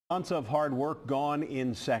Months of hard work gone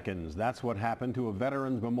in seconds. That's what happened to a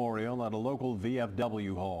veterans memorial at a local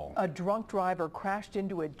VFW hall. A drunk driver crashed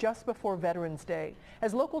into it just before Veterans Day.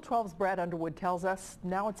 As Local 12's Brad Underwood tells us,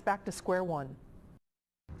 now it's back to square one.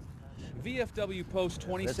 VFW Post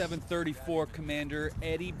 2734 Commander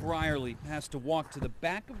Eddie Brierly has to walk to the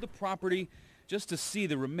back of the property just to see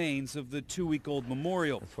the remains of the 2-week-old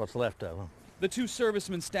memorial. That's what's left of them. The two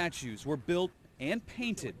servicemen statues were built and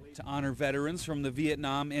painted to honor veterans from the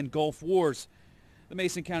Vietnam and Gulf Wars. The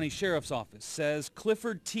Mason County Sheriff's Office says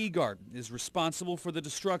Clifford Teagarden is responsible for the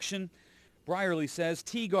destruction. Brierly says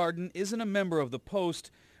Teagarden isn't a member of the Post,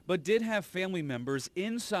 but did have family members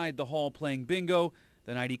inside the hall playing bingo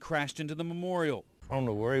the night he crashed into the memorial. I don't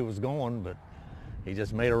know where he was going, but he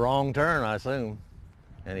just made a wrong turn, I assume.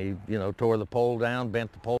 And he, tore the pole down,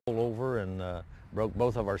 bent the pole over, and broke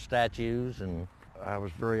both of our statues. And I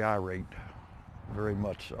was very irate. Very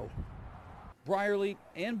much so. Brierly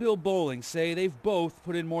and Bill Bowling say they've both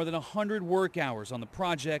put in more than 100 work hours on the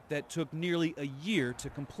project that took nearly a year to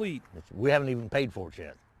complete. We haven't even paid for it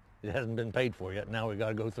yet. It hasn't been paid for yet. Now we got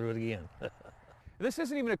to go through it again. This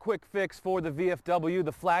isn't even a quick fix for the VFW.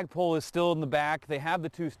 The flagpole is still in the back. They have the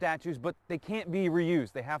two statues, but they can't be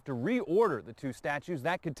reused. They have to reorder the two statues.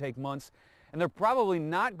 That could take months. And they're probably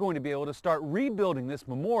not going to be able to start rebuilding this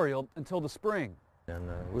memorial until the spring. And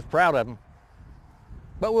was proud of them.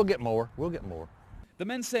 But we'll get more. We'll get more. The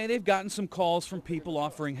men say they've gotten some calls from people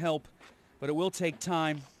offering help, but it will take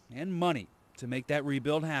time and money to make that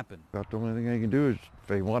rebuild happen. About the only thing they can do is, if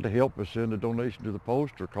they want to help us, send a donation to the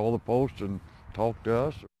Post or call the Post and talk to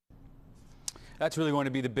us. That's really going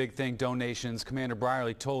to be the big thing, donations. Commander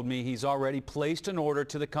Brierly told me he's already placed an order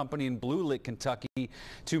to the company in Blue Lick, Kentucky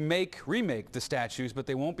to remake the statues, but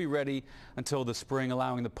they won't be ready until the spring,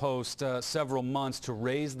 allowing the Post several months to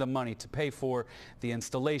raise the money to pay for the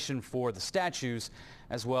installation for the statues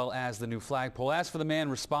as well as the new flagpole. As for the man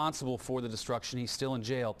responsible for the destruction, he's still in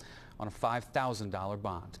jail on a $5,000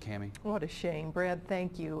 bond. Cammie? What a shame. Brad,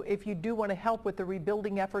 thank you. If you do want to help with the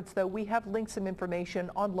rebuilding efforts, though, we have links and information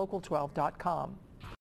on local12.com.